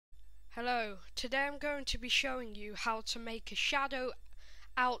Hello, today I'm going to be showing you how to make a shadow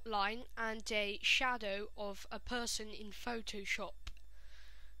outline and a shadow of a person in Photoshop.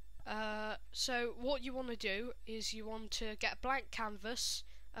 So what you want to do is you want to get a blank canvas,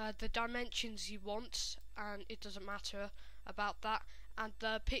 the dimensions you want, and it doesn't matter about that, and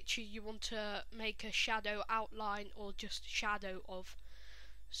the picture you want to make a shadow outline or just shadow of.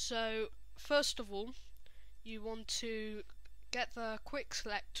 So first of all, you want to get the quick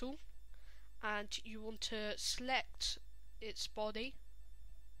select tool and you want to select its body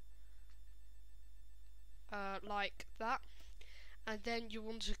like that, and then you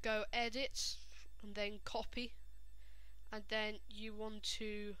want to go edit and then copy, and then you want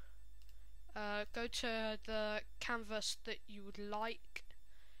to go to the canvas that you would like.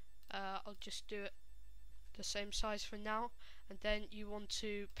 I'll just do it the same size for now, and then you want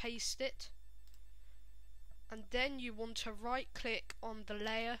to paste it, and then you want to right click on the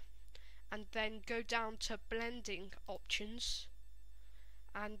layer and then go down to blending options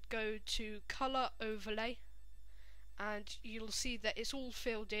and go to color overlay, and you'll see that it's all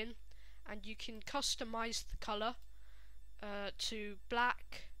filled in, and you can customize the color to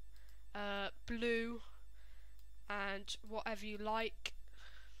black, blue, and whatever you like.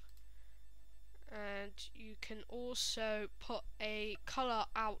 And you can also put a color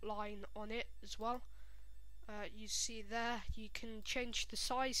outline on it as well. You see there, you can change the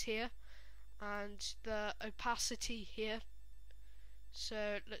size here and the opacity here.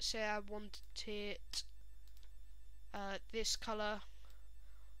 So let's say I want it this color,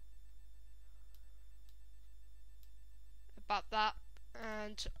 about that,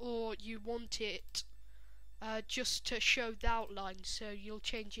 and or you want it just to show the outline, so you'll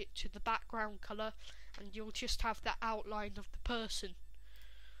change it to the background color and you'll just have the outline of the person.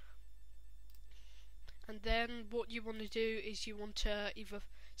 And then what you want to do is you want to either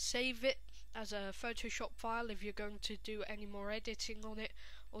save it as a Photoshop file if you're going to do any more editing on it,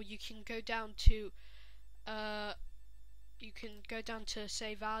 or you can go down to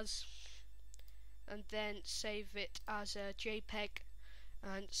save as, and then save it as a JPEG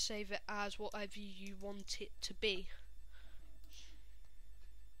and save it as whatever you want it to be.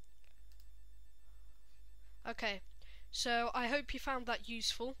 Okay, so I hope you found that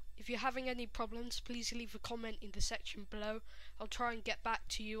useful. If you're having any problems, please leave a comment in the section below. I'll try and get back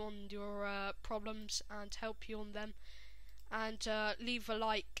to you on your problems and help you on them. And leave a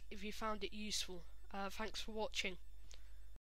like if you found it useful. Thanks for watching.